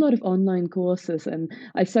 I did a lot of online courses, and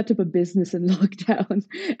I set up a business in lockdown,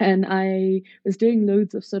 and I was doing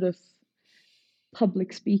loads of sort of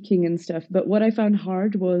public speaking and stuff. But what I found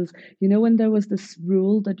hard was, when there was this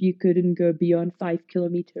rule that you couldn't go beyond 5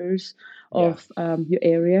 kilometers Yeah, of your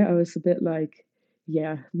area, I was a bit like,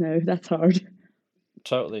 yeah, no, that's hard.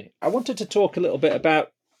 totally. I wanted to talk a little bit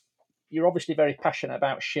about. You're obviously very passionate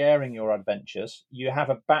about sharing your adventures. You have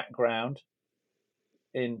a background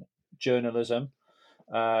in journalism,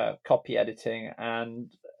 copy editing,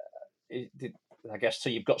 and I guess so.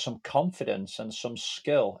 You've got some confidence and some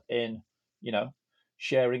skill in, you know,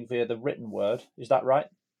 sharing via the written word. Is that right?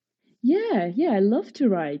 Yeah, yeah, I love to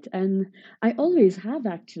write, and I always have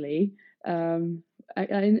actually.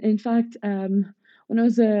 In fact, when I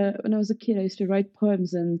was a kid, I used to write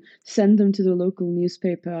poems and send them to the local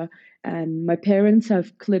newspaper. And my parents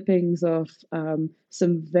have clippings of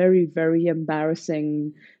some very, very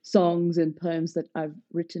embarrassing songs and poems that I've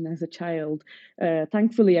written as a child.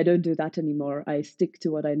 Thankfully, I don't do that anymore. I stick to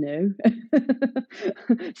what I know.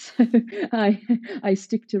 So I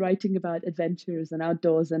stick to writing about adventures and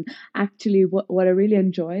outdoors. And actually, what I really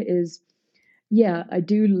enjoy is, yeah, I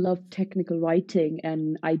do love technical writing,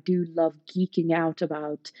 and I do love geeking out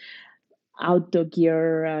about outdoor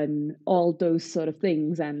gear and all those sort of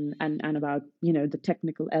things, and about, the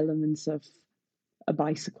technical elements of a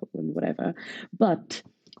bicycle and whatever. But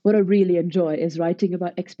what I really enjoy is writing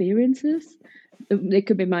about experiences. They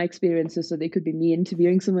could be my experiences, or they could be me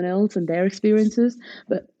interviewing someone else and their experiences.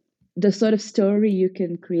 But the sort of story you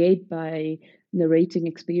can create by narrating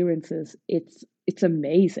experiences, it's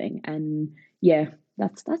amazing. And yeah,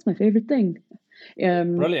 that's my favorite thing.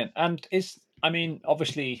 Um, Brilliant. And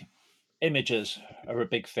obviously, images are a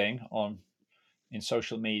big thing on in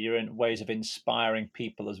social media and ways of inspiring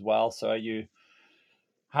people as well. So,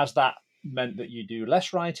 has that meant that you do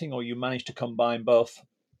less writing, or you manage to combine both?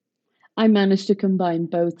 I managed to combine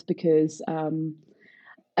both because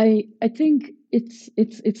I think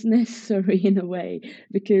it's necessary in a way,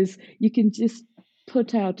 because you can just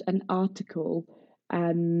put out an article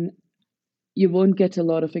and you won't get a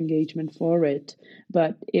lot of engagement for it.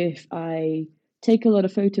 But if I take a lot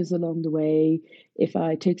of photos along the way, if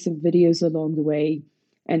I take some videos along the way,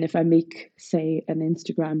 and if I make, say, an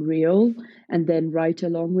Instagram reel and then write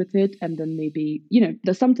along with it, and then maybe,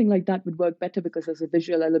 there's something like that would work better because there's a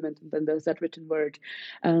visual element and then there's that written word.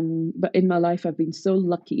 But in my life, I've been so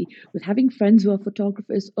lucky with having friends who are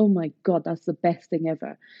photographers. Oh my God, that's the best thing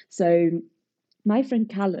ever. So my friend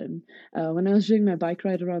Callum, when I was doing my bike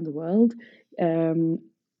ride around the world, um,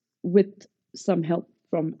 with some help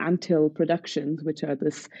from Anthill Productions, which are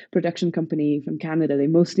this production company from Canada. They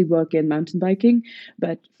mostly work in mountain biking,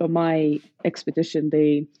 but for my expedition,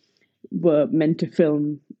 they were meant to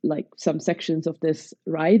film like some sections of this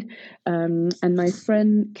ride. And my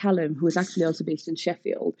friend Callum, who is actually also based in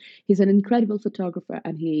Sheffield, he's an incredible photographer,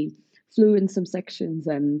 and he flew in some sections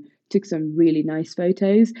and took some really nice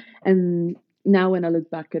photos. And now when I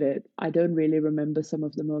look back at it, I don't really remember some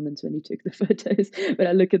of the moments when he took the photos, but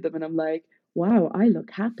I look at them and I'm like, wow, I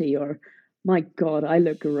look happy, or my God, I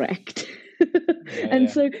look wrecked. Yeah, And yeah.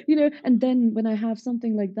 so, and then when I have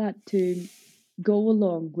something like that to go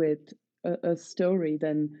along with a story,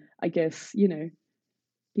 then I guess,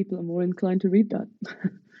 people are more inclined to read that.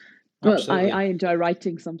 Well, Absolutely. I enjoy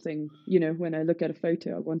writing something, when I look at a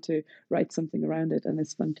photo, I want to write something around it, and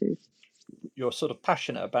it's fun too. You're sort of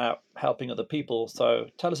passionate about helping other people. So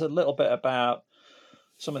tell us a little bit about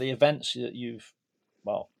some of the events that you've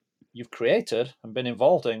created and been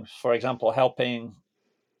involved in. For example, helping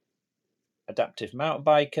adaptive mountain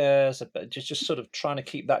bikers, just sort of trying to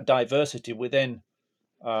keep that diversity within.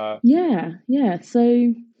 Yeah, yeah.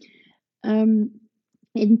 So, um,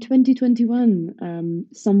 in 2021,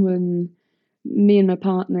 someone me and my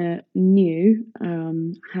partner knew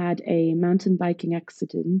had a mountain biking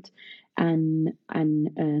accident, and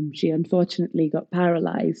she unfortunately got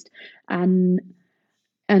paralyzed, and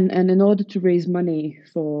and in order to raise money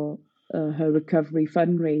for her recovery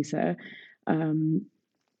fundraiser, um,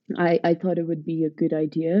 I thought it would be a good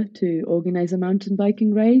idea to organize a mountain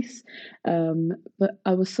biking race. But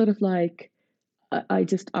I was sort of like, I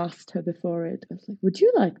just asked her before it. I was like, "Would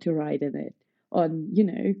you like to ride in it on,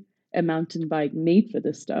 a mountain bike made for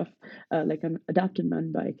this stuff, like an adapted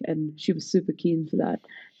mountain bike?" And she was super keen for that.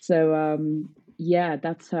 So yeah,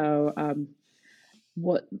 that's how.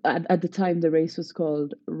 What at the time the race was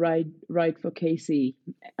called Ride for Casey,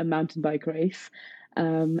 a mountain bike race,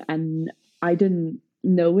 and I didn't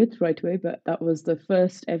know it right away, but that was the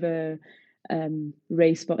first ever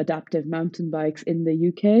race for adaptive mountain bikes in the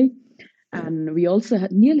UK. And we also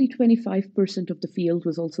had nearly 25% of the field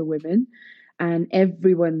was also women, and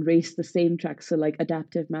everyone raced the same track. So like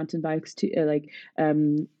adaptive mountain bikes, to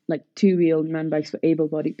like two-wheel mountain bikes for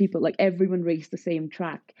able-bodied people. Like everyone raced the same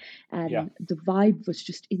track, Yeah, and the vibe was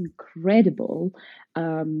just incredible.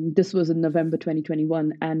 This was in November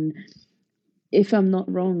 2021, and if I'm not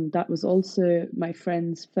wrong, that was also my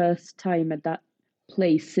friend's first time at that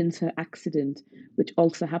place since her accident, which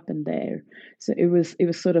also happened there. So it was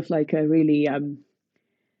sort of like a really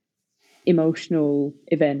emotional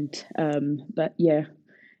event. But yeah,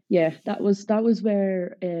 yeah, that was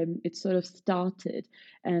where it sort of started.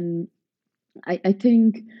 And I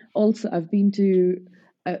think also I've been to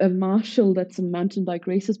I've marshaled at some mountain bike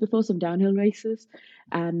races before, some downhill races,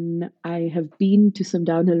 and I have been to some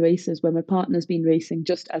downhill races where my partner's been racing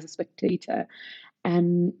just as a spectator,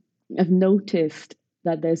 and I've noticed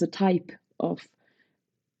that there's a type of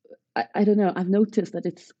I don't know. I've noticed that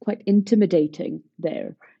it's quite intimidating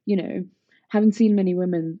there. You know, haven't seen many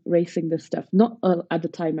women racing this stuff. Not at the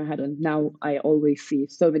time I hadn't. Now I always see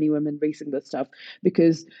so many women racing this stuff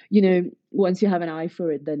because once you have an eye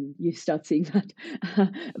for it, then you start seeing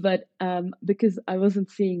that. But because I wasn't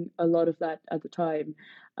seeing a lot of that at the time,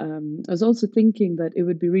 I was also thinking that it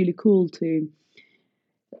would be really cool to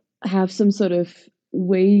have some sort of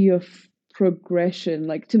way of progression,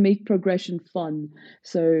 like to make progression fun.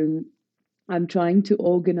 So I'm trying to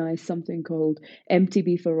organize something called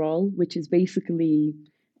MTB for All, which is basically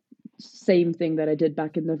same thing that I did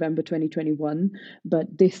back in November 2021,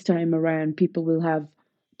 but this time around people will have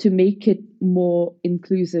to make it more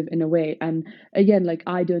inclusive in a way. And again, like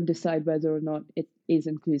I don't decide whether or not it is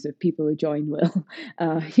inclusive. People who join will,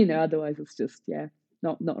 otherwise it's just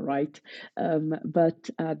not right. But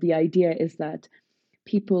the idea is that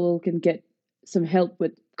people can get some help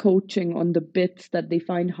with coaching on the bits that they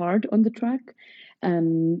find hard on the track,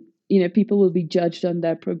 and people will be judged on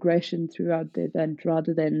their progression throughout the event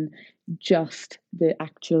rather than just the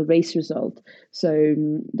actual race result. So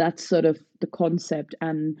that's sort of the concept,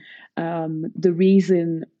 and the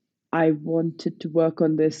reason I wanted to work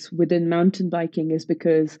on this within mountain biking is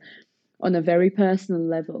because on a very personal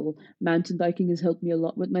level, mountain biking has helped me a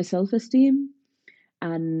lot with my self-esteem.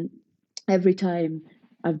 And every time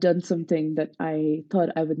I've done something that I thought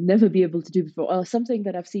I would never be able to do before, or something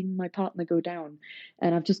that I've seen my partner go down,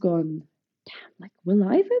 and I've just gone, damn, like, will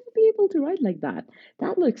I ever be able to ride like that?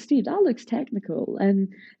 That looks steep, that looks technical, and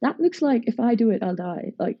that looks like if I do it, I'll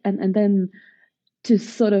die. Like, and then to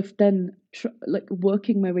sort of then like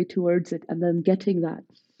working my way towards it, and then getting that,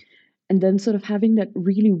 and then sort of having that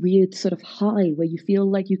really weird sort of high where you feel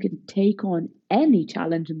like you can take on any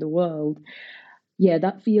challenge in the world. Yeah,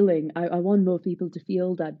 that feeling, I want more people to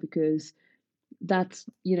feel that, because that's,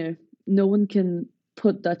 no one can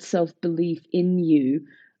put that self-belief in you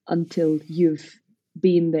until you've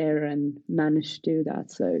been there and managed to do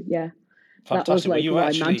that. So yeah, that was fantastic. Well, like you why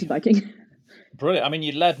mountain actually biking. brilliant. I mean,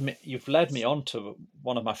 you've led me on to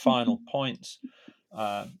one of my final points,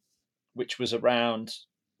 um, which was around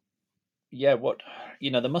what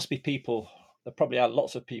there must be people. There probably are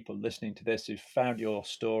lots of people listening to this who've found your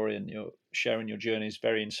story and your sharing your journey is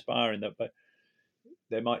very inspiring. But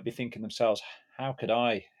they might be thinking themselves, how could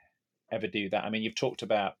I ever do that? I mean, you've talked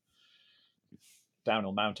about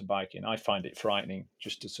downhill mountain biking. I find it frightening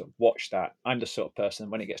just to sort of watch that. I'm the sort of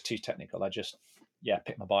person when it gets too technical, I just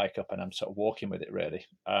pick my bike up and I'm sort of walking with it. Really,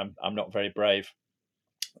 I'm not very brave,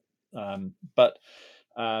 but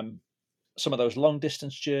some of those long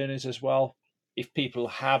distance journeys as well. If people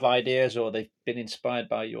have ideas or they've been inspired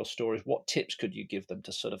by your stories, what tips could you give them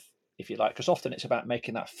to sort of, if you like, because often it's about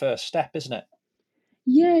making that first step, isn't it?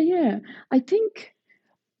 Yeah. I think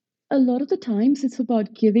a lot of the times it's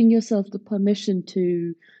about giving yourself the permission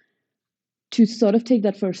to sort of take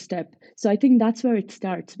that first step. So I think that's where it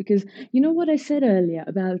starts, because you know what I said earlier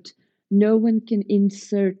about no one can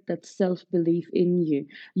insert that self-belief in you.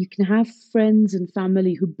 You can have friends and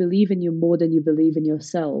family who believe in you more than you believe in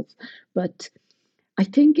yourself. But I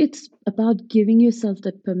think it's about giving yourself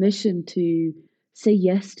that permission to say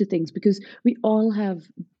yes to things, because we all have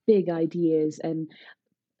big ideas and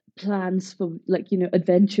plans for, like,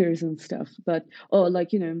 adventures and stuff, but or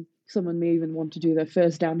like, someone may even want to do their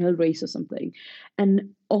first downhill race or something.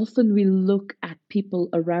 And often we look at people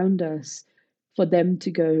around us for them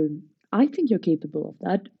to go, I think you're capable of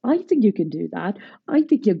that. I think you can do that. I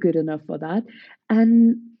think you're good enough for that.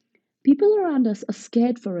 And people around us are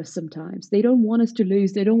scared for us sometimes. They don't want us to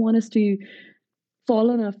lose. They don't want us to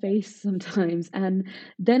fall on our face sometimes. And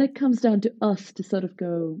then it comes down to us to sort of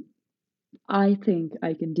go, I think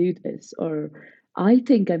I can do this, or I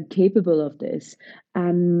think I'm capable of this.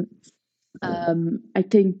 And I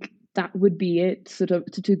think that would be it, sort of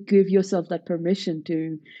to give yourself that permission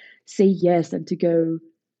to say yes and to go,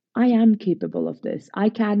 I am capable of this, I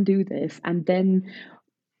can do this. And then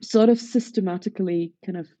sort of systematically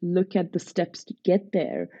kind of look at the steps to get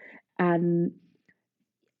there. And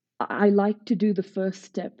I like to do the first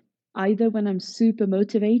step either when I'm super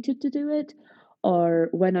motivated to do it or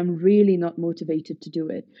when I'm really not motivated to do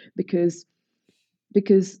it. Because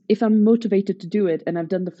if I'm motivated to do it and I've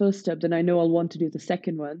done the first step, then I know I'll want to do the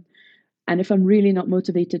second one. And if I'm really not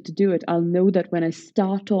motivated to do it, I'll know that when I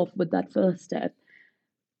start off with that first step,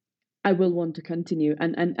 I will want to continue.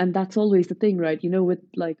 And that's always the thing, right? With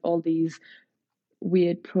like all these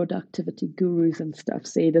weird productivity gurus and stuff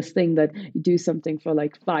say this thing that you do something for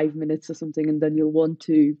like 5 minutes or something, and then you'll want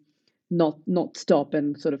to not stop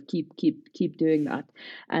and sort of keep doing that.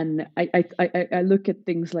 And I look at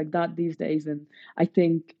things like that these days, and I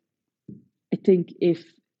think if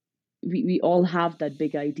we all have that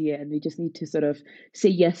big idea, and we just need to sort of say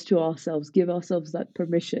yes to ourselves, give ourselves that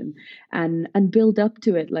permission, and build up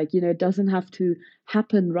to it. Like, it doesn't have to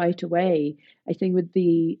happen right away. I think with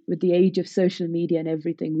the age of social media and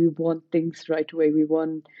everything, we want things right away. We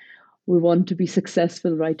want to be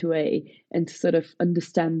successful right away, and to sort of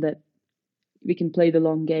understand that we can play the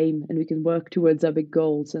long game and we can work towards our big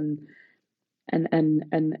goals, and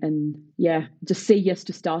yeah, just say yes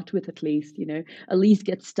to start with, at least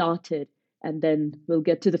get started, and then we'll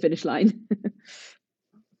get to the finish line.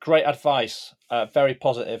 Great advice. Very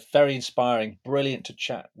positive, very inspiring. Brilliant to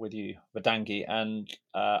chat with you, Vedangi, and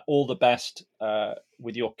all the best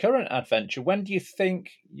with your current adventure. When do you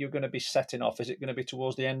think you're going to be setting off? Is it going to be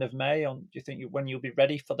towards the end of May? Do you think when you'll be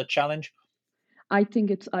ready for the challenge? I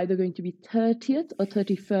think it's either going to be 30th or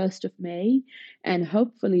 31st of May, and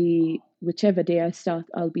hopefully whichever day I start,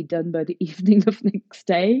 I'll be done by the evening of next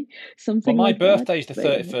day. Something. Well, my like birthday's that. the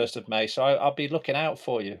 31st of May, so I'll be looking out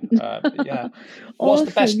for you. Yeah. What's Awesome,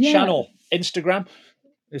 the best yeah. channel? Instagram?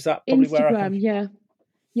 Is that probably where I can? Yeah.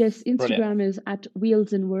 Yes, Instagram Brilliant. is at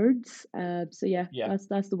Wheels and Words. So yeah,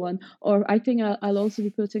 that's the one. Or I think I'll also be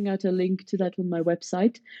putting out a link to that on my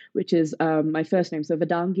website, which is my first name, so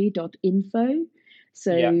vedangi.info.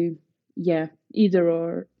 So yeah, either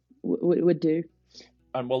or would do.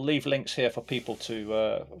 And we'll leave links here for people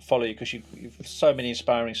to follow you, because you've so many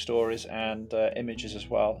inspiring stories and images as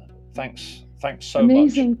well. Thanks so much.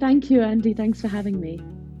 Amazing. Thank you, Andy. Thanks for having me.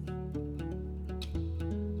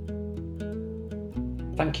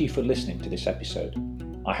 Thank you for listening to this episode.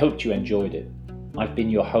 I hope you enjoyed it. I've been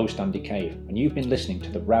your host, Andy Cave, and you've been listening to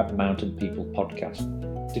the Rab Mountain People podcast.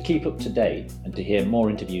 To keep up to date and to hear more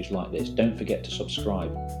interviews like this, don't forget to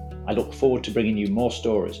subscribe. I look forward to bringing you more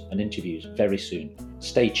stories and interviews very soon.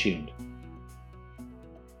 Stay tuned.